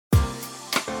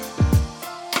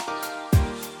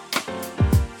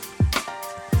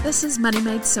This is Money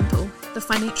Made Simple, the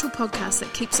financial podcast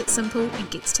that keeps it simple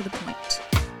and gets to the point.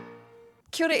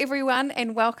 Kia ora everyone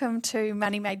and welcome to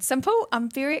Money Made Simple. I'm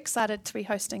very excited to be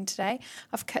hosting today.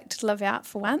 I've kicked Liv out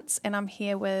for once and I'm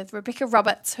here with Rebecca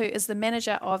Roberts, who is the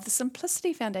manager of the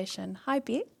Simplicity Foundation. Hi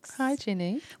Bex. Hi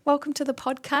Jenny. Welcome to the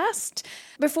podcast.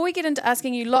 Before we get into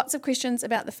asking you lots of questions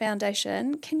about the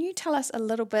foundation, can you tell us a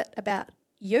little bit about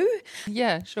you?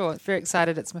 Yeah, sure. Very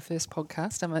excited. It's my first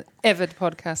podcast. I'm an avid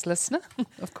podcast listener.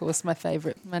 Of course, my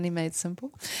favourite, Money Made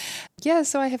Simple. Yeah,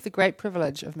 so I have the great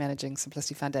privilege of managing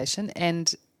Simplicity Foundation,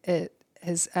 and it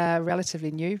is a relatively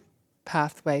new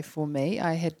pathway for me.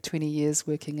 I had 20 years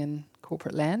working in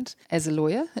corporate land as a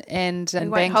lawyer and we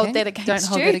won't banking. hold that against Don't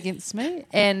hold you. that against me.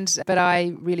 But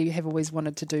I really have always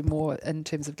wanted to do more in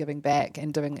terms of giving back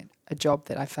and doing a job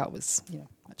that I felt was,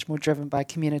 much more driven by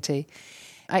community.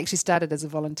 I actually started as a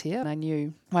volunteer and I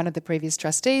knew one of the previous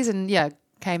trustees and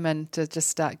came in to just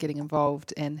start getting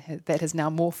involved, and that has now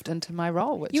morphed into my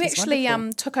role, which You is actually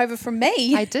wonderful. took over from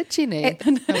me. I did, Jenny.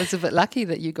 I was a bit lucky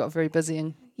that you got very busy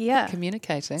and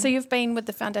communicating. So you've been with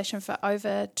the foundation for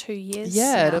over 2 years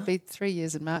Yeah, now. it'll be 3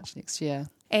 years in March next year.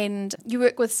 And you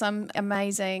work with some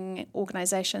amazing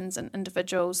organisations and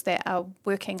individuals that are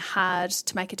working hard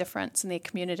to make a difference in their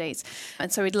communities.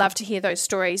 And so we'd love to hear those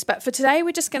stories. But for today,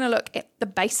 we're just going to look at the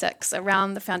basics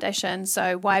around the foundation.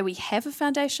 So why we have a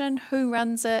foundation, who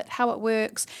runs it, how it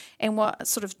works, and what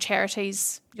sort of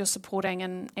charities you're supporting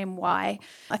and why.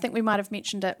 I think we might have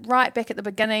mentioned it right back at the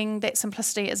beginning that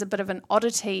Simplicity is a bit of an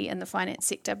oddity in the finance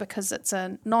sector because it's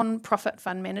a non-profit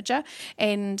fund manager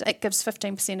and it gives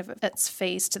 15% of its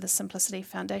fees to the Simplicity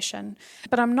Foundation.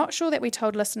 But I'm not sure that we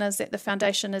told listeners that the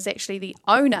foundation is actually the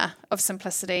owner of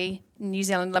Simplicity New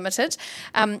Zealand Limited.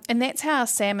 And that's how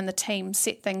Sam and the team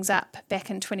set things up back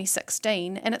in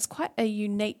 2016. And it's quite a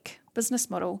unique business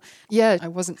model. Yeah, I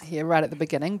wasn't here right at the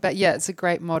beginning, but yeah, it's a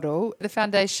great model. The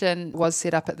foundation was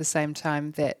set up at the same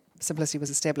time that Simplicity was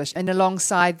established. And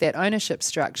alongside that ownership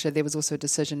structure, there was also a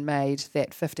decision made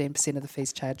that 15% of the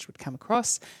fees charged would come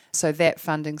across. So that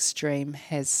funding stream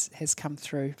has come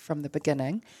through from the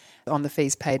beginning on the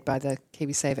fees paid by the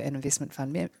KiwiSaver and Investment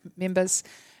Fund members.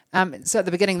 So at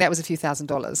the beginning, that was a few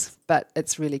 $1,000s, but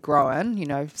it's really grown.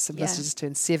 Simplicity just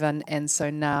turned 7, and so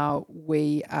now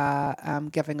we are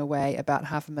giving away about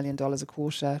 $500,000 a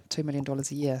quarter, $2 million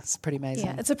a year. It's pretty amazing.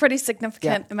 Yeah, it's a pretty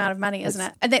significant amount of money, isn't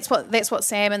it? And that's what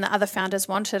Sam and the other founders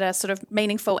wanted, a sort of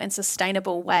meaningful and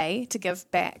sustainable way to give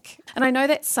back. And I know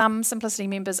that some Simplicity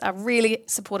members are really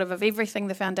supportive of everything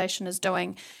the foundation is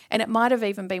doing, and it might have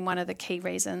even been one of the key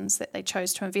reasons that they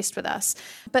chose to invest with us.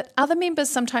 But other members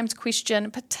sometimes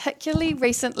question, particularly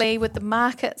recently with the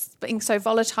markets being so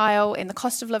volatile and the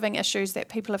cost of living issues that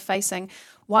people are facing,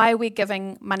 why we're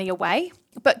giving money away.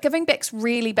 But giving back's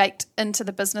really baked into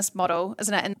the business model,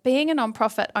 isn't it? And being a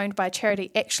non-profit owned by a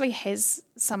charity actually has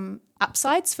some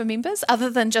upsides for members other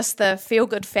than just the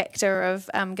feel-good factor of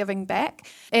giving back.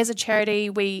 As a charity,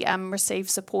 we receive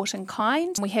support in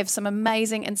kind. We have some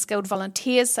amazing and skilled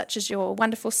volunteers, such as your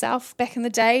wonderful self back in the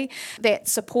day, that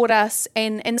support us.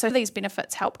 And so these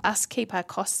benefits help us keep our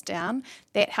costs down.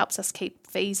 That helps us keep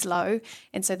fees low.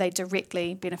 And so they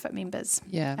directly benefit members.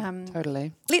 Yeah,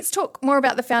 totally. Let's talk more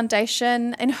about the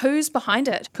foundation and who's behind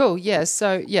it. Cool, yeah.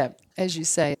 So, as you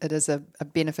say, it is a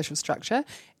beneficial structure.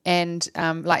 And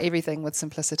like everything with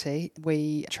Simplicity,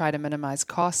 we try to minimise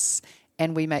costs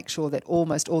and we make sure that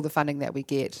almost all the funding that we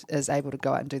get is able to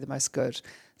go out and do the most good.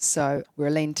 So we're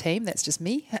a lean team. That's just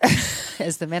me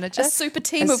as the manager. A super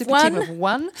team of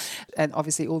one. And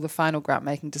obviously all the final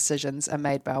grant-making decisions are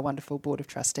made by our wonderful board of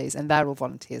trustees, and they're all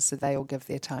volunteers, so they all give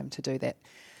their time to do that.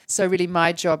 So really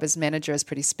my job as manager is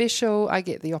pretty special. I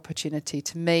get the opportunity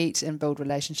to meet and build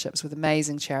relationships with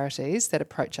amazing charities that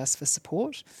approach us for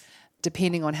support,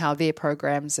 depending on how their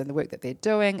programs and the work that they're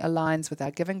doing aligns with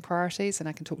our giving priorities, and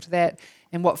I can talk to that,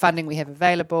 and what funding we have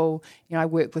available. I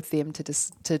work with them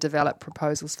to develop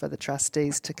proposals for the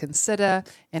trustees to consider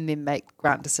and then make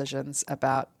grant decisions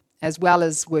about, as well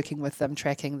as working with them,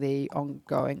 tracking the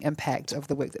ongoing impact of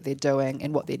the work that they're doing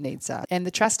and what their needs are. And the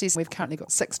trustees, we've currently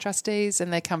got 6 trustees,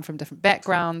 and they come from different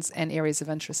backgrounds and areas of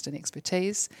interest and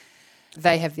expertise.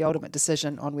 They have the ultimate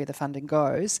decision on where the funding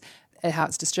goes, how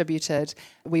it's distributed.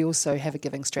 We also have a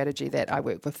giving strategy that I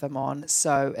work with them on.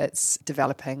 So it's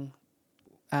developing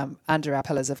under our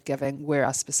pillars of giving where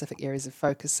our specific areas of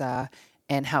focus are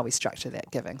and how we structure that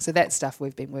giving. So that's stuff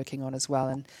we've been working on as well.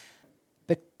 And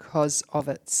because of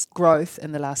its growth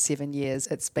in the last 7 years,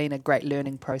 it's been a great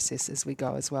learning process as we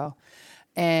go as well.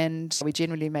 And we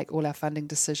generally make all our funding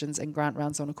decisions and grant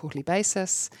rounds on a quarterly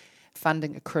basis.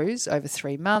 Funding accrues over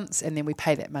 3 months, and then we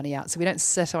pay that money out. So we don't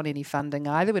sit on any funding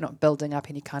either. We're not building up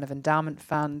any kind of endowment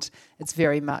fund. It's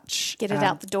very much get it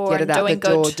out the door and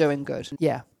doing good.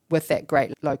 Yeah, with that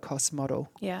great low-cost model.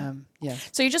 Yeah.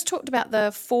 So you just talked about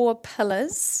the 4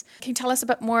 pillars. Can you tell us a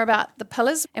bit more about the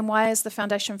pillars and why is the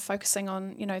foundation focusing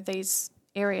on, these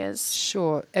areas?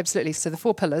 Sure, absolutely. So the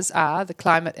 4 pillars are the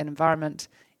climate and environment,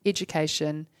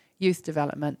 education, youth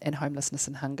development, and homelessness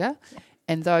and hunger. Yeah.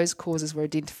 And those causes were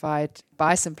identified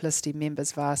by Simplicity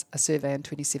members via a survey in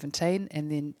 2017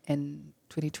 and then in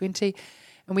 2020.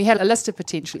 And we had a list of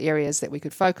potential areas that we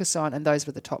could focus on, and those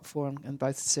were the top 4 in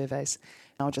both surveys.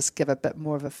 And I'll just give a bit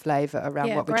more of a flavour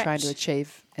around what we're trying to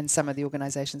achieve and some of the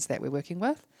organisations that we're working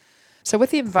with. So with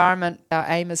the environment, our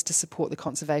aim is to support the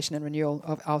conservation and renewal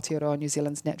of Aotearoa New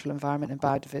Zealand's natural environment and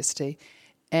biodiversity.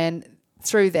 And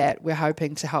through that, we're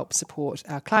hoping to help support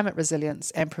our climate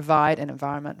resilience and provide an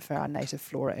environment for our native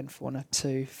flora and fauna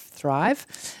to thrive.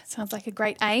 Sounds like a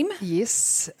great aim.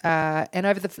 Yes. And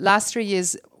over the last 3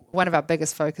 years, one of our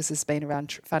biggest focus has been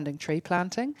around funding tree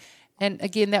planting. And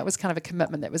again, that was kind of a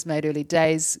commitment that was made early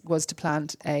days, was to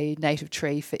plant a native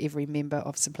tree for every member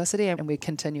of Simplicity, and we're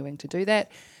continuing to do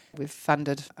that. We've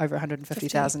funded over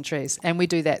 150,000 trees, and we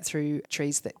do that through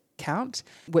Trees That Count,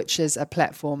 which is a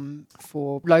platform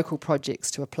for local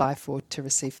projects to apply for to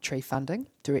receive tree funding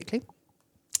directly.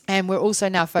 And we're also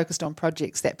now focused on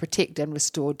projects that protect and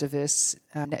restore diverse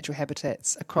natural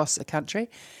habitats across the country.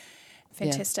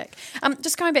 Fantastic. Yeah.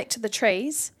 Just going back to the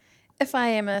trees, if I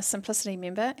am a Simplicity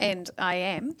member, and I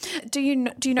am, do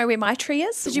you know where my tree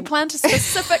is? Did you plant a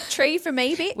specific tree for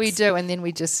me, Bex? We do, and then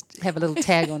we just have a little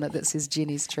tag on it that says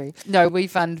Jenny's tree. No, we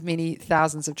fund many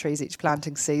thousands of trees each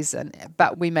planting season,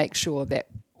 but we make sure that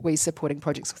we're supporting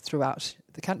projects throughout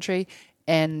the country.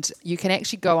 And you can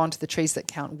actually go onto the Trees That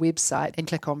Count website and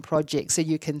click on projects so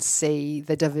you can see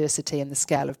the diversity and the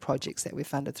scale of projects that we've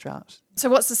funded throughout. So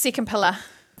what's the second pillar?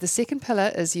 The second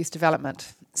pillar is youth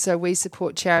development. So we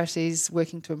support charities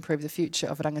working to improve the future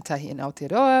of rangatahi in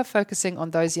Aotearoa, focusing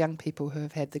on those young people who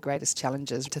have had the greatest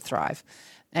challenges to thrive.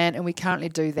 And we currently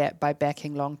do that by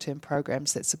backing long-term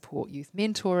programs that support youth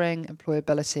mentoring,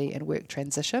 employability and work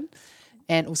transition,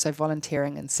 and also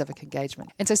volunteering and civic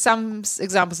engagement. And so some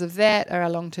examples of that are our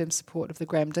long-term support of the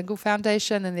Graham Dingle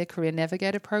Foundation and their Career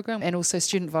Navigator program, and also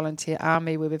Student Volunteer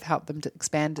Army, where we've helped them to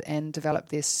expand and develop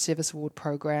their Service Award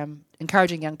program,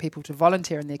 encouraging young people to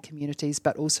volunteer in their communities,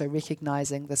 but also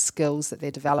recognising the skills that they're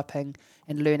developing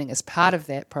and learning as part of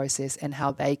that process and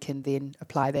how they can then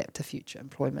apply that to future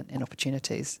employment and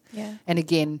opportunities. Yeah. And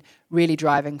again, really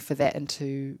driving for that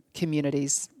into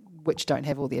communities which don't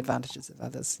have all the advantages of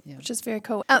others. Yeah. Which is very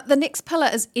cool. The next pillar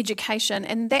is education,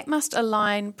 and that must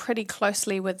align pretty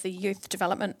closely with the youth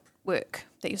development work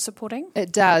that you're supporting.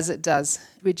 It does.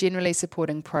 We're generally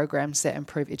supporting programs that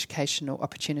improve educational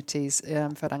opportunities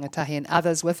for rangatahi and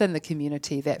others within the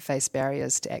community that face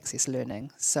barriers to access learning.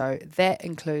 So that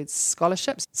includes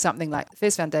scholarships. Something like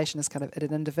First Foundation is kind of at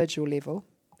an individual level,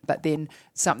 but then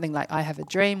something like I Have a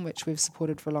Dream, which we've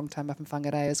supported for a long time up in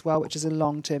Whangarei as well, which is a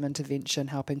long-term intervention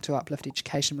helping to uplift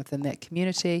education within that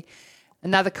community.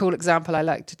 Another cool example I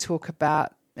like to talk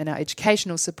about in our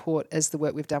educational support is the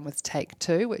work we've done with Take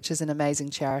Two, which is an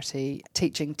amazing charity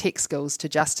teaching tech skills to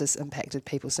justice-impacted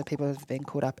people, so people have been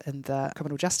caught up in the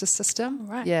criminal justice system.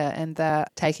 Right. Yeah, and they're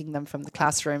taking them from the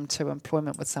classroom to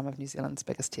employment with some of New Zealand's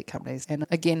biggest tech companies. And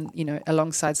again,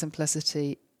 alongside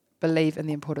Simplicity, believe in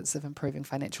the importance of improving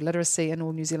financial literacy in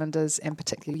all New Zealanders and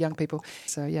particularly young people.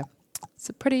 So yeah,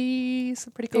 some pretty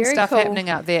cool stuff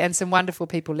happening out there and some wonderful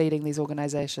people leading these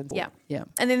organisations. Yeah. Yeah.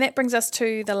 And then that brings us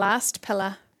to the last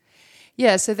pillar.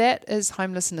 Yeah, so that is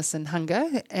homelessness and hunger.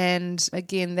 And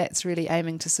again, that's really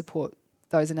aiming to support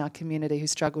those in our community who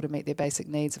struggle to meet their basic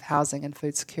needs of housing and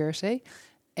food security.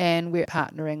 And we're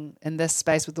partnering in this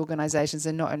space with organisations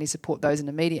and not only support those in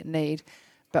immediate need,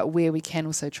 but where we can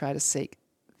also try to seek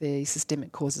the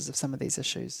systemic causes of some of these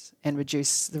issues and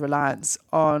reduce the reliance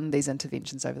on these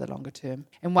interventions over the longer term.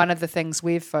 And one of the things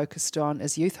we've focused on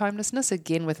is youth homelessness,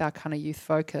 again with our kind of youth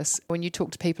focus. When you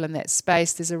talk to people in that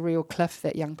space, there's a real cliff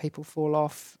that young people fall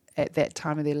off at that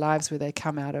time of their lives where they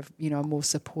come out of, a more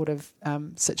supportive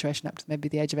situation up to maybe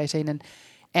the age of 18.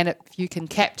 And if you can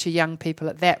capture young people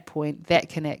at that point, that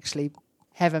can actually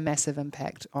have a massive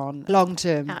impact on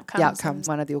long-term outcomes.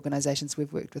 One of the organisations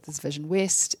we've worked with is Vision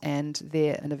West and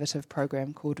their innovative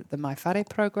program called the Mai Whare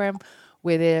program,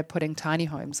 where they're putting tiny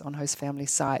homes on host family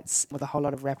sites with a whole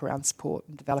lot of wraparound support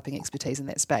and developing expertise in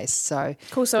that space. So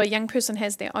cool. So a young person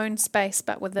has their own space,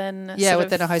 but within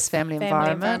a host family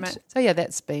environment. So yeah,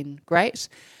 that's been great.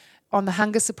 On the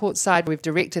hunger support side, we've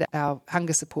directed our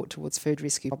hunger support towards food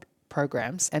rescue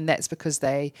programs, and that's because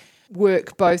they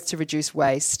work both to reduce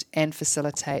waste and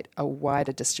facilitate a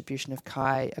wider distribution of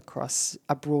kai across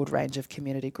a broad range of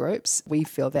community groups. We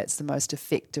feel that's the most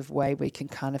effective way we can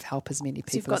kind of help as many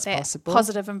people as possible. So you've got that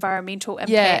positive environmental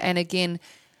impact. Yeah, and again,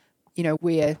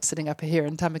 we're sitting up here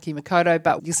in Tamaki Makaurau,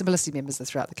 but your Simplicity members are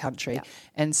throughout the country. Yeah.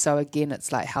 And so again,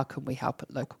 it's like, how can we help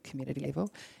at local community level?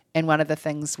 And one of the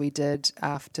things we did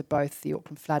after both the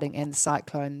Auckland flooding and the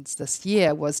cyclones this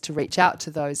year was to reach out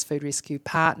to those food rescue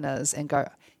partners and go,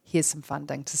 here's some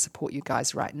funding to support you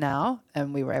guys right now.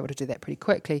 And we were able to do that pretty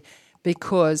quickly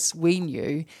because we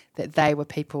knew that they were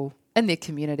people in their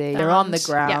community, they're on the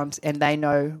ground, and they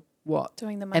know what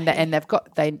doing the money. And they've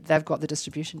got the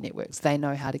distribution networks. They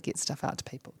know how to get stuff out to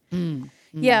people.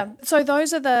 Yeah, so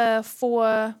those are the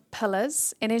 4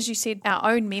 pillars, and as you said,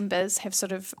 our own members have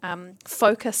sort of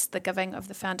focused the giving of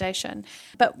the foundation.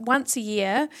 But once a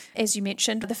year, as you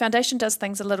mentioned, the foundation does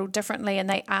things a little differently, and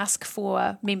they ask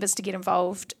for members to get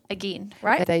involved again,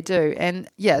 right? They do, and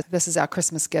this is our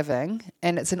Christmas giving,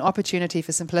 and it's an opportunity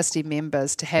for Simplicity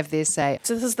members to have their say.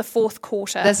 So this is the 4th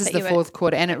quarter. This is the 4th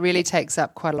quarter, and it really takes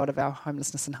up quite a lot of our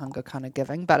homelessness and hunger kind of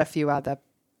giving, but a few other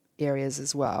areas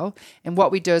as well. And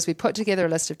what we do is we put together a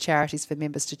list of charities for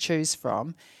members to choose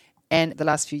from, and the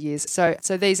last few years, so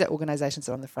these are organisations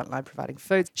that are on the front line providing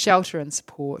food, shelter and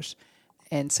support,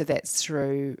 and so that's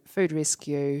through Food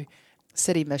Rescue,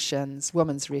 City Missions,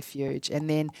 Women's Refuge, and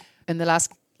then in the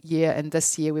last year and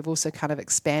this year we've also kind of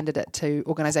expanded it to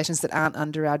organisations that aren't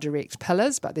under our direct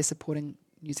pillars, but they're supporting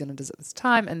New Zealanders at this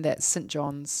time, and that's St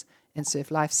John's and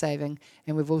Surf Lifesaving,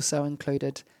 and we've also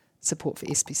included support for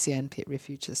SPCA and Pet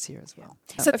Refuge this year as well.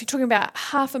 So if you're talking about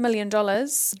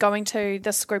 $500,000 going to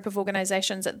this group of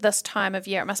organisations at this time of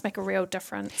year, it must make a real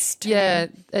difference to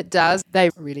them. It does. They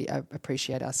really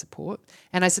appreciate our support.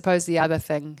 And I suppose the other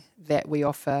thing that we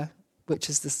offer,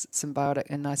 which is this symbiotic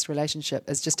and nice relationship,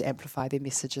 is just to amplify their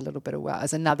message a little bit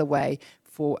as another way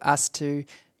for us to,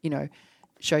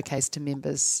 showcase to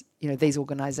members, these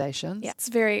organisations. Yeah, it's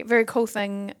a very, very cool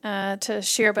thing to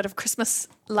share a bit of Christmas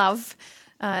love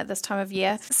this time of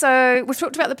year. So we've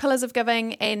talked about the pillars of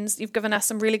giving, and you've given us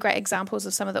some really great examples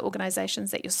of some of the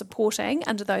organisations that you're supporting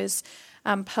under those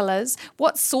pillars.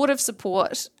 What sort of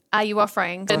support are you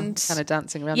offering? And kind of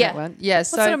dancing around that one. Yeah. What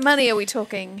sort of money are we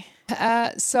talking?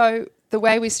 So the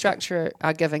way we structure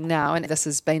our giving now, and this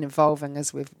has been evolving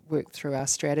as we've worked through our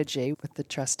strategy with the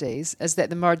trustees, is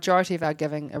that the majority of our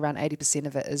giving, around 80%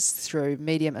 of it, is through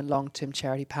medium and long-term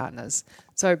charity partners.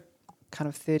 So kind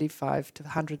of $35,000 to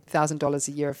 $100,000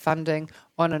 a year of funding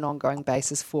on an ongoing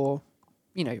basis for,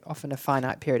 often a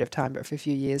finite period of time, but for a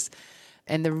few years.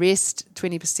 And the rest,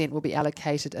 20%, will be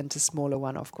allocated into smaller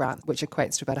one-off grants, which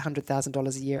equates to about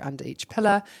 $100,000 a year under each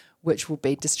pillar, which will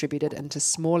be distributed into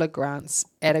smaller grants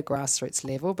at a grassroots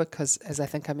level because, as I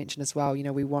think I mentioned as well,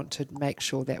 we want to make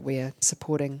sure that we're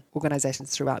supporting organisations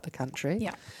throughout the country.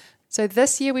 Yeah. So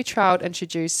this year we trialled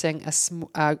introducing a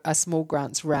small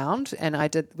grants round, and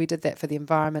we did that for the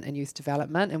environment and youth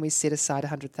development, and we set aside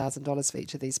 $100,000 for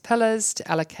each of these pillars to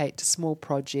allocate to small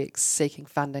projects seeking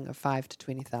funding of $5,000 to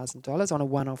 $20,000 on a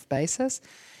one-off basis.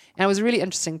 And it was a really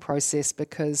interesting process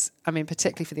because,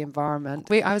 particularly for the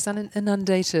environment, I was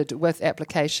inundated with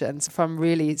applications from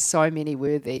really so many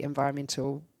worthy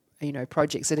environmental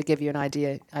projects. So to give you an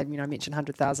idea, I mentioned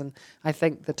 100,000. I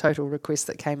think the total request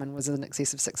that came in was in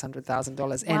excess of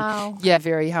 $600,000. Wow. And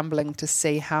very humbling to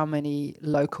see how many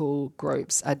local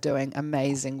groups are doing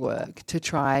amazing work to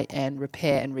try and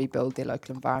repair and rebuild their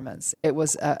local environments. It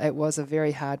was a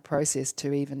very hard process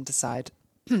to even decide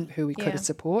who we could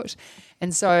support.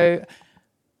 And so,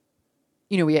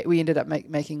 we ended up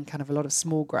making kind of a lot of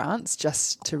small grants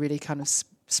just to really kind of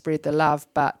spread the love,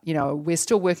 but we're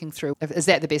still working through, is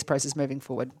that the best process moving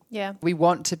forward? Yeah. We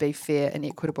want to be fair and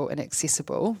equitable and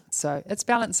accessible, so it's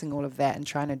balancing all of that and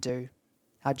trying to do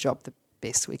our job the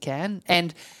best we can.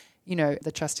 And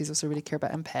the trustees also really care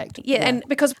about impact. Yeah, and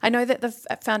because I know that the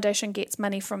foundation gets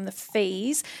money from the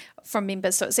fees from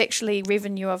members, so it's actually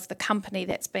revenue of the company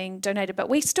that's being donated, but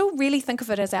we still really think of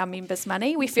it as our members'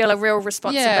 money. We feel a real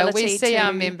responsibility. Yeah, we see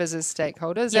our members as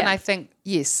stakeholders, and I think,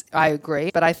 yes, I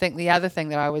agree, but I think the other thing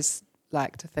that I always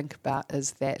like to think about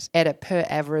is that at a per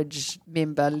average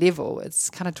member level, it's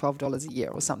kind of $12 a year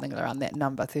or something around that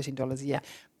number, $13 a year,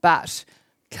 but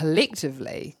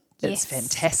collectively, it's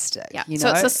fantastic. Yeah.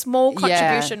 So it's a small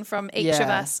contribution from each of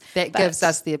us. That gives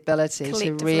us the ability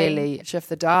to really shift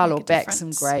the dial or back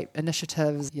some great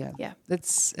initiatives. Yeah.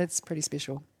 It's pretty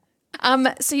special.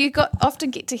 So you often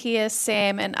get to hear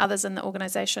Sam and others in the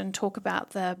organisation talk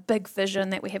about the big vision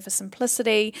that we have for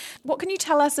Simplicity. What can you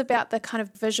tell us about the kind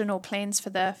of vision or plans for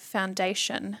the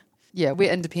foundation? Yeah,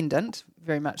 we're independent,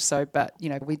 very much so, but,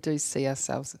 we do see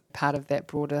ourselves part of that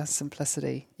broader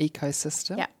Simplicity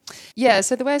ecosystem. Yeah. Yeah,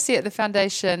 so the way I see it, the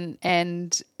foundation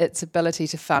and its ability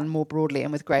to fund more broadly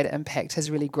and with greater impact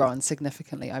has really grown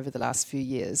significantly over the last few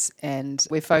years, and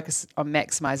we're focused on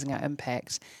maximising our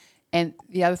impact. And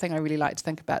the other thing I really like to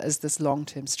think about is this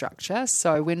long-term structure.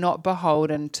 So we're not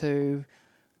beholden to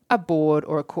a board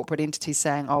or a corporate entity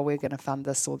saying, oh, we're going to fund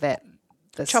this or that.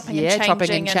 Chopping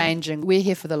and changing. We're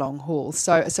here for the long haul.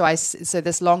 So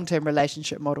this long-term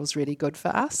relationship model is really good for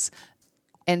us.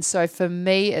 And so for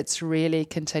me, it's really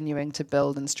continuing to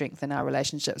build and strengthen our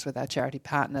relationships with our charity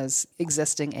partners,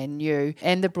 existing and new,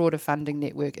 and the broader funding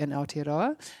network in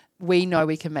Aotearoa. We know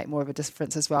we can make more of a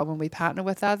difference as well when we partner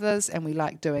with others, and we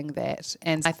like doing that.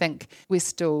 And I think we're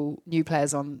still new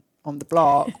players on the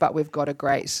block, but we've got a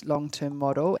great long-term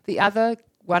model. The other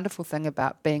wonderful thing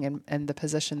about being in the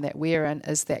position that we're in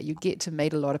is that you get to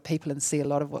meet a lot of people and see a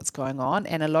lot of what's going on,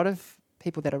 and a lot of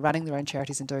people that are running their own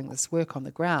charities and doing this work on the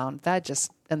ground, they're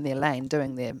just in their lane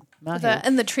doing their mahi.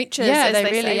 In the trenches, yeah, as they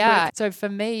really really say. are. So for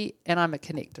me, and I'm a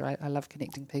connector, I love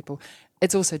connecting people,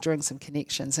 it's also drawing some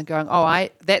connections and going,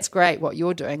 that's great what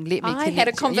you're doing. Let me connect you. I had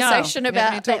a conversation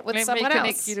about that with someone else. Let me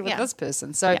connect you with this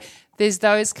person. So there's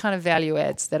those kind of value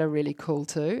adds that are really cool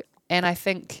too. And I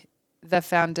think the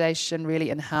foundation really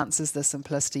enhances the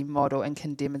Simplicity model and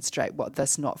can demonstrate what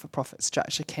this not-for-profit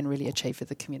structure can really achieve for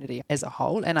the community as a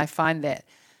whole. And I find that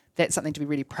that's something to be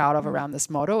really proud of around this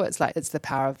model. It's the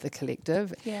power of the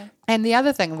collective. Yeah. And the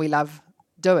other thing we love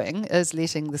doing is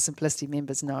letting the Simplicity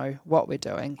members know what we're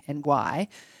doing and why.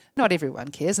 Not everyone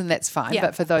cares, and that's fine,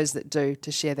 but for those that do,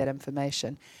 to share that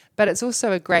information. But it's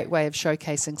also a great way of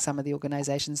showcasing some of the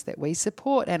organisations that we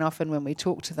support, and often when we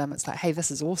talk to them, it's like, hey,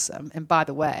 this is awesome, and by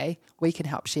the way, we can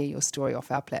help share your story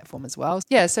off our platform as well.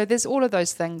 Yeah, so there's all of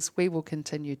those things we will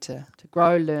continue to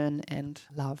grow, learn, and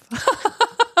love.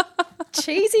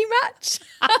 Cheesy much?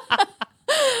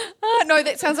 No,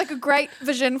 that sounds like a great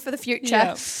vision for the future.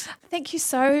 Yeah. Thank you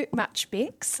so much,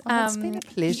 Bex. It's been a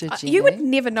pleasure, Jenny. You would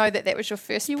never know that was your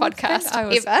first podcast I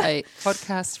was ever. a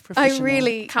podcast professional. I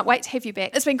really can't wait to have you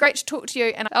back. It's been great to talk to you,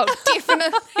 and I'll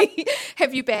definitely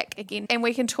have you back again. And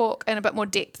we can talk in a bit more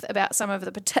depth about some of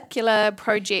the particular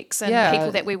projects and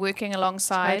people that we're working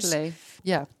alongside. Totally.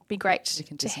 Yeah. Be great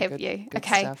to have you. Good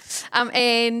okay. Stuff.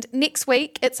 And next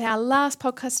week, it's our last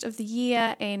podcast of the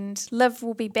year, and Liv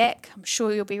will be back. I'm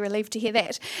sure you'll be relieved to hear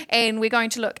that. And we're going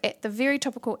to look at the very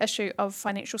topical issue of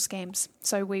financial scams.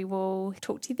 So we will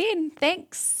talk to you then.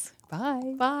 Thanks.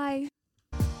 Bye. Bye.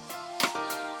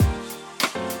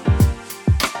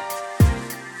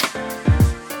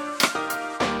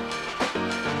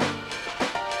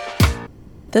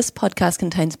 This podcast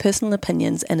contains personal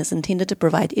opinions and is intended to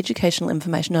provide educational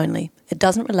information only. It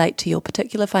doesn't relate to your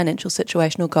particular financial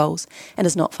situation or goals and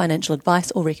is not financial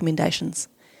advice or recommendations.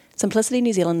 Simplicity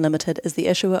New Zealand Limited is the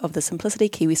issuer of the Simplicity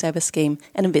KiwiSaver scheme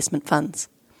and investment funds.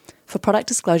 For product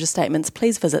disclosure statements,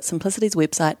 please visit Simplicity's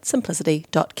website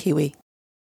simplicity.kiwi.